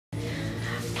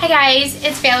Hi guys,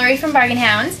 it's Valerie from Bargain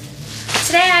Hound.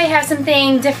 Today I have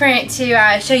something different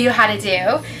to show you how to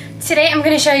do. Today I'm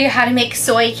going to show you how to make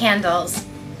soy candles.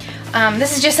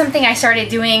 This is just something I started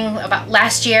doing about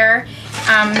last year,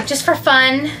 just for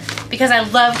fun, because I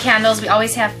love candles. We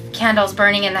always have candles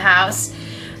burning in the house.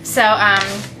 So,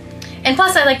 and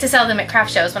plus I like to sell them at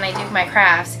craft shows when I do my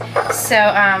crafts. So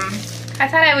I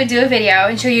thought I would do a video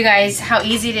and show you guys how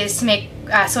easy it is to make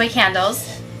soy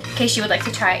candles, in case you would like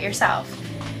to try it yourself.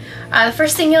 The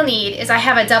first thing you'll need is I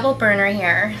have a double burner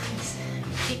here.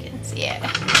 If you can see it.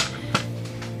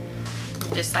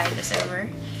 Just slide this over.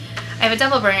 I have a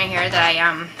double burner here that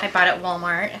I bought at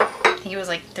Walmart. I think it was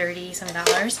like $30 some.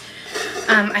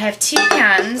 I have 2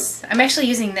 pans. I'm actually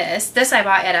using this. This I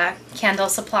bought at a candle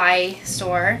supply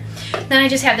store. Then I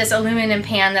just have this aluminum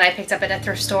pan that I picked up at a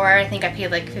thrift store. I think I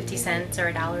paid like 50 cents or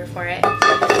 $1 for it.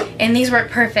 And these work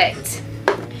perfect.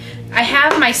 I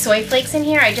have my soy flakes in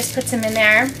here. I just put some in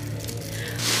there.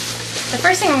 The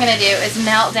first thing I'm going to do is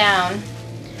melt down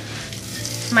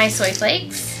my soy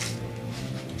flakes.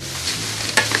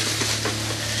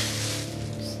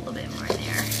 Just a little bit more in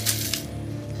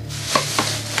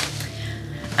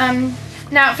there.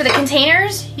 Now for the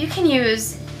containers, you can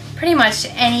use pretty much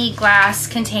any glass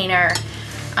container,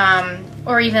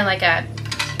 or even like a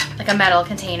metal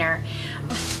container.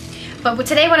 But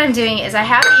today what I'm doing is I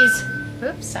have these,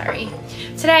 oops, sorry.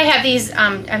 Today I have these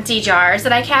empty jars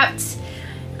that I kept.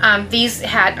 These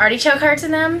had artichoke hearts in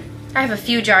them. I have a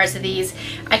few jars of these.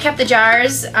 I kept the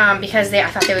jars because I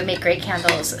thought they would make great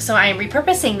candles. So I'm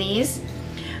repurposing these.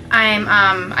 I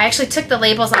actually took the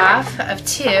labels off of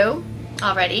 2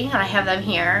 already, and I have them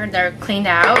here. They're cleaned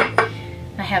out.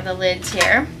 I have the lids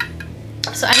here.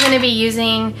 So I'm going to be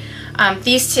using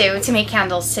these 2 to make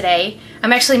candles today.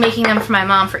 I'm actually making them for my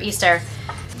mom for Easter.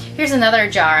 Here's another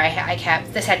jar I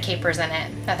kept. This had capers in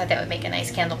it. I thought that would make a nice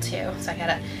candle too. So I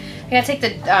gotta take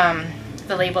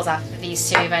the labels off of these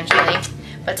 2 eventually.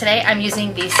 But today I'm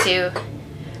using these 2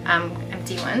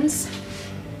 empty ones.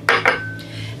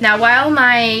 Now while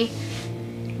my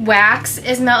wax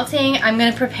is melting, I'm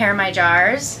going to prepare my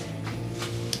jars.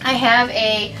 I have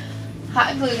a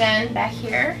hot glue gun back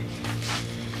here,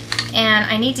 and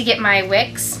I need to get my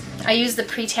wicks. I use the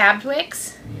pre-tabbed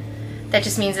wicks. That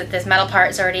just means that this metal part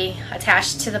is already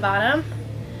attached to the bottom.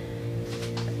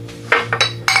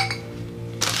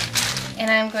 And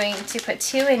I'm going to put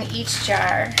 2 in each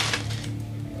jar.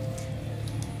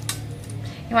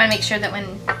 You want to make sure that when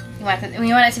you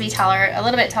want it to be taller, a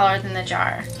little bit taller than the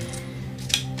jar.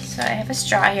 So I have a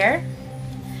straw here.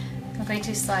 I'm going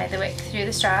to slide the wick through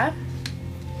the straw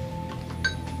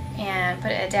and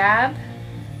put a dab,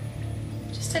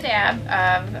 just a dab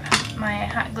of my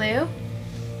hot glue,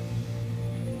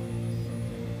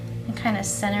 and kind of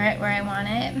center it where I want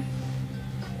it.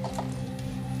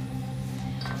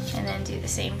 And then do the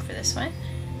same for this one.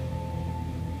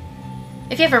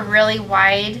 If you have a really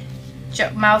wide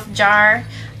mouth jar,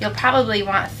 you'll probably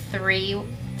want 3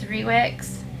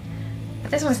 wicks. But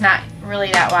this one's not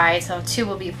really that wide, so 2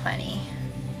 will be plenty.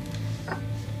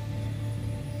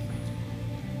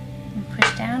 And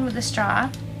push down with the straw.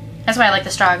 That's why I like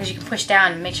the straw, because you can push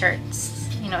down and make sure it's,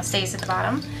 it stays at the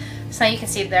bottom. So now you can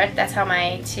see there, that's how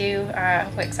my 2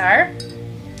 wicks are.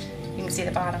 You can see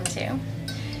the bottom too.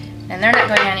 And they're not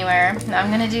going anywhere. Now I'm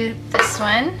going to do this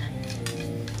one.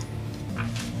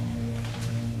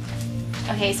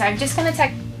 Okay, so I'm just going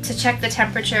to check the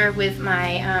temperature with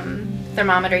my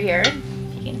thermometer here.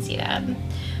 If you can see that.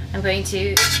 I'm going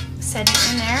to set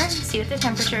it in there, see what the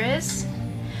temperature is.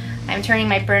 I'm turning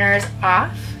my burners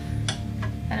off.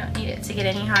 I don't need it to get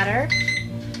any hotter.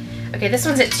 Okay, this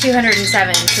one's at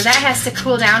 207, so that has to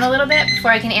cool down a little bit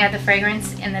before I can add the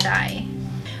fragrance and the dye.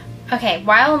 Okay,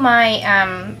 while my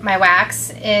my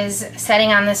wax is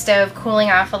setting on the stove,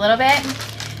 cooling off a little bit,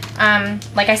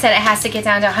 like I said, it has to get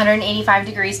down to 185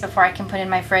 degrees before I can put in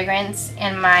my fragrance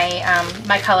and my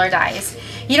my color dyes.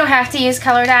 You don't have to use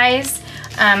color dyes.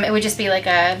 It would just be like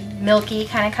a milky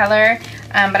kind of color,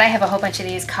 but I have a whole bunch of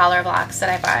these color blocks that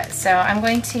I bought, so I'm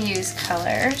going to use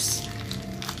colors.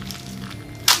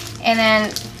 And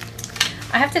then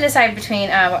I have to decide between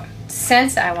what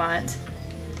scents I want.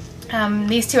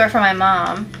 These 2 are for my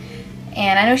mom,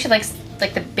 and I know she likes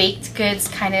like the baked goods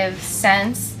kind of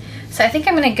scents, so I think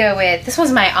I'm gonna go with, this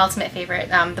one's my ultimate favorite,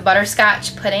 the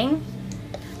butterscotch pudding.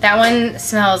 That one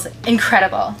smells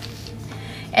incredible.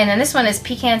 And then this one is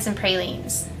pecans and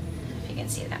pralines, if you can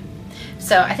see that.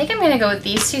 So I think I'm gonna go with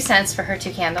these 2 scents for her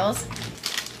 2 candles.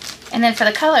 And then for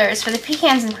the colors, for the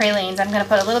pecans and pralines, I'm gonna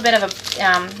put a little bit of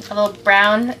a little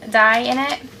brown dye in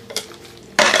it.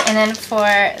 And then for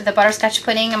the butterscotch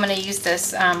pudding, I'm going to use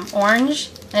this orange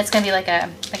And it's going to be like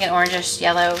an orangish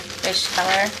yellowish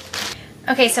color.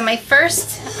 Okay, so my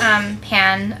first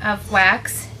pan of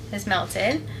wax is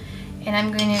melted, and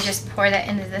I'm going to just pour that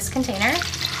into this container.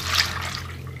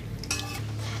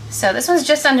 So this one's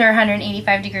just under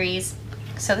 185 degrees,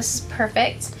 so this is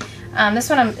perfect. This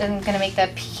one I'm going to make the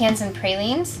pecans and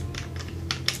pralines.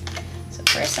 So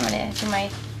first I'm going to do my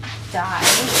dye.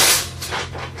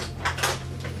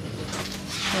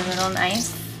 A little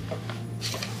nice.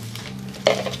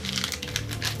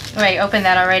 Oh, I opened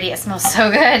that already. It smells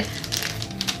so good.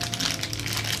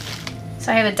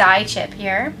 So I have a dye chip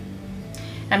here.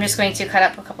 I'm just going to cut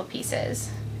up a couple pieces,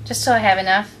 just so I have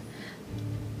enough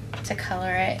to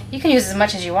color it. You can use as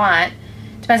much as you want.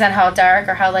 Depends on how dark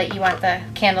or how light you want the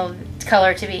candle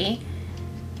color to be.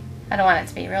 I don't want it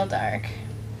to be real dark,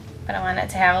 but I want it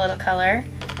to have a little color.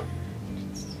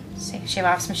 So shave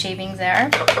off some shavings there.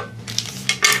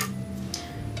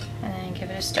 And then give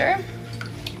it a stir.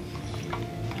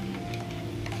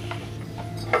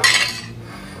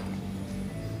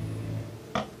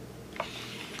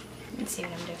 Let's see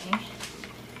what I'm doing.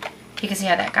 You can see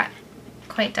how that got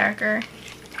quite darker.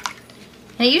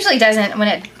 And it usually doesn't when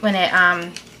it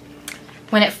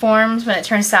forms, when it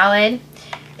turns solid.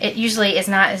 It usually is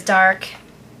not as dark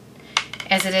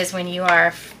as it is when you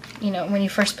are, when you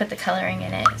first put the coloring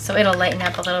in it. So it'll lighten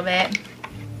up a little bit.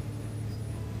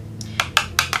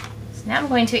 So now I'm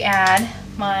going to add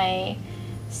my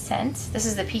scent. This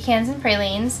is the pecans and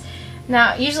pralines.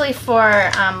 Now, usually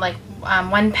for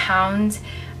 1 pound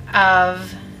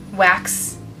of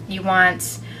wax, you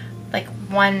want like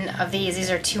one of these. These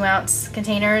are 2-ounce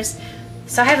containers.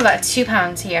 So I have about 2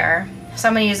 pounds here. So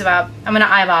I'm going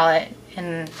to eyeball it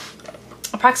in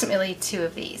approximately 2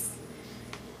 of these.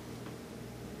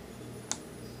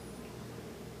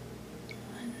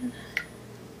 1,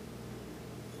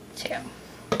 2.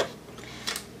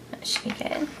 That should be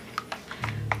good.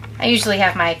 I usually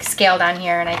have my scale down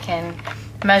here and I can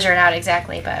measure it out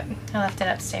exactly, but I left it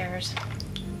upstairs.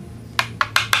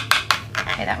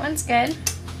 Okay, that one's good.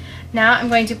 Now I'm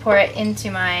going to pour it into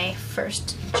my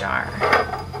first jar.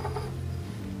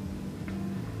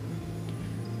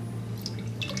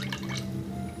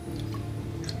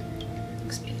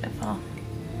 Looks beautiful.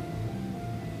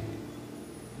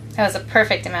 That was a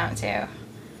perfect amount too.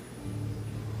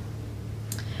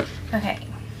 Okay,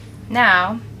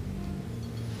 now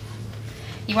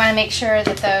you want to make sure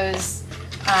that those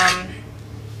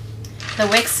the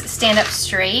wicks stand up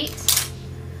straight.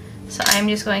 So I'm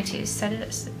just going to set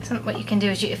it. What you can do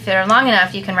is, if they're long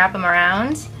enough, you can wrap them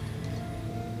around.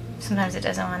 Sometimes it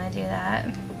doesn't want to do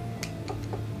that.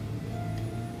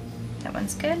 That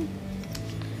one's good.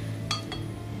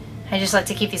 I just like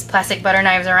to keep these plastic butter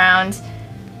knives around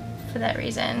for that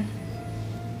reason.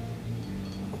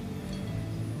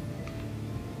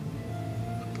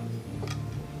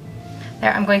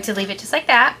 There, I'm going to leave it just like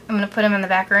that. I'm going to put them in the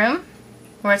back room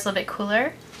where it's a little bit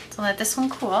cooler. So let this one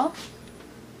cool.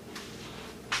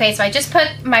 Okay, so I just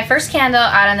put my first candle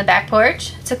out on the back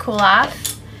porch to cool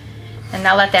off, and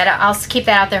I'll keep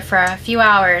that out there for a few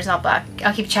hours.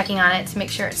 I'll keep checking on it to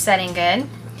make sure it's setting good.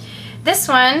 This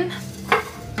one,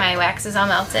 my wax is all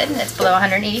melted and it's below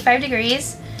 185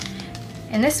 degrees,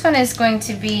 and this one is going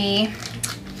to be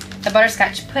the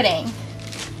butterscotch pudding.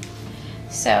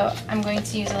 So I'm going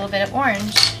to use a little bit of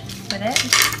orange with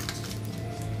it.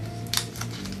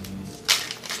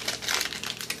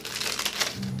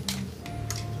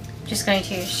 Just going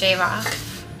to shave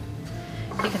off.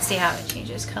 You can see how it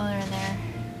changes color in there.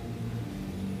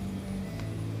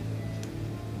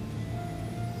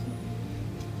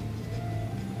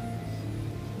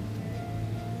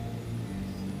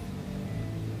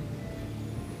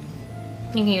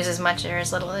 You can use as much or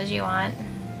as little as you want.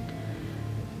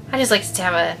 I just like to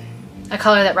have a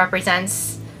color that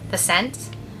represents the scent.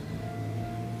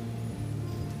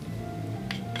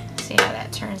 See how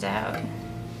that turns out.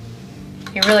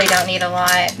 You really don't need a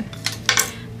lot.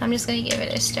 I'm just going to give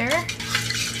it a stir.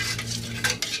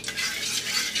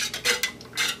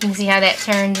 You can see how that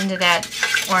turned into that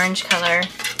orange color.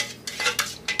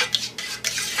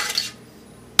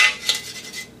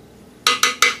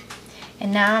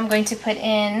 And now I'm going to put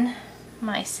in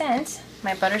my scent,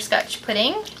 my butterscotch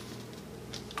pudding.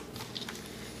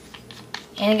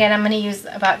 And again, I'm going to use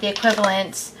about the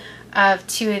equivalent of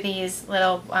 2 of these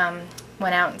little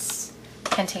 1-ounce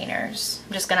containers.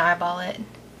 I'm just going to eyeball it.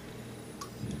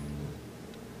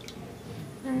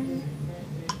 1,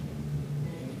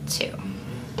 2.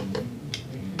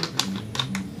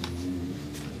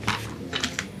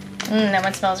 That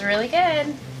one smells really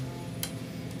good.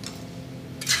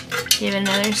 Give it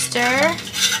another stir.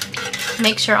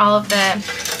 Make sure all of the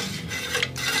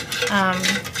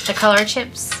The color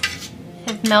chips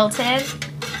have melted.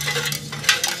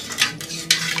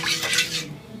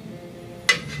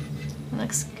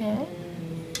 Looks good.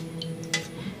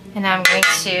 And now I'm going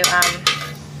to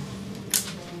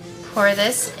pour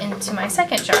this into my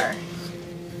second jar.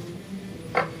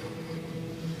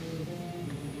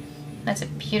 That's a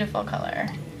beautiful color.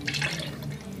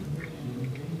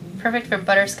 Perfect for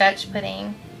butterscotch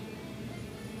pudding.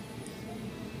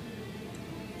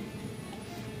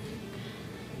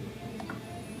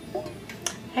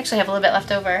 I actually have a little bit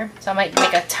left over, so I might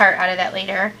make a tart out of that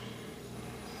later.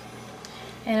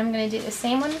 And I'm going to do the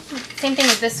same thing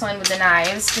with this one with the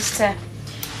knives, just to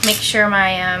make sure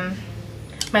my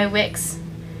my wicks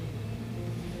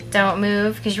don't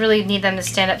move, because you really need them to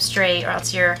stand up straight, or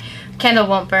else your candle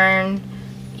won't burn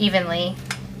evenly.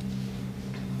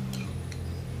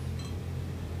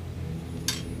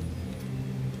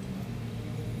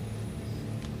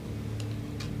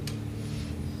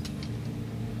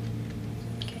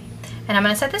 And I'm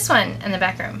going to set this one in the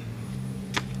back room.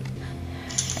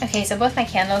 Okay, so both my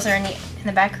candles are in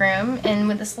the back room, and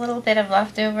with this little bit of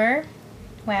leftover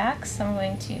wax, I'm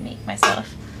going to make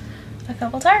myself a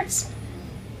couple tarts.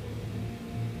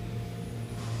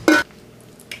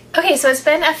 Okay, so it's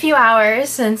been a few hours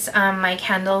since my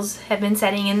candles have been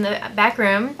setting in the back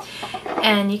room,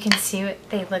 and you can see what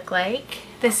they look like.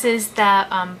 This is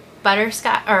the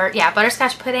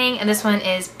butterscotch pudding, and this one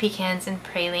is pecans and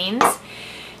pralines.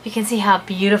 You can see how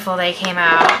beautiful they came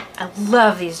out. I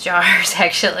love these jars,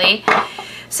 actually.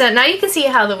 So now you can see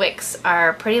how the wicks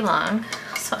are pretty long.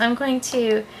 So I'm going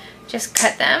to just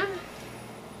cut them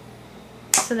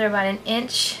so they're about 1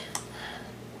 inch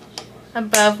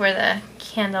above where the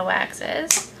candle wax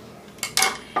is.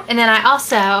 And then I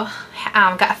also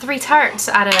got 3 tarts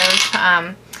out of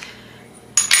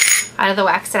the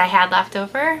wax that I had left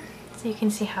over. So you can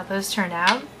see how those turned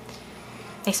out.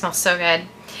 They smell so good.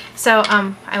 So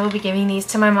I will be giving these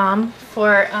to my mom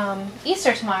for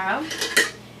Easter tomorrow.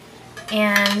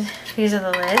 And these are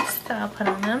the lids that I'll put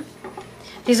on them.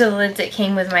 These are the lids that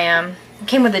came with my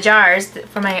came with the jars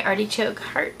for my artichoke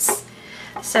hearts.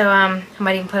 So I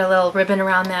might even put a little ribbon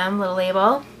around them, a little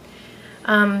label.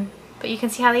 But you can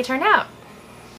see how they turned out.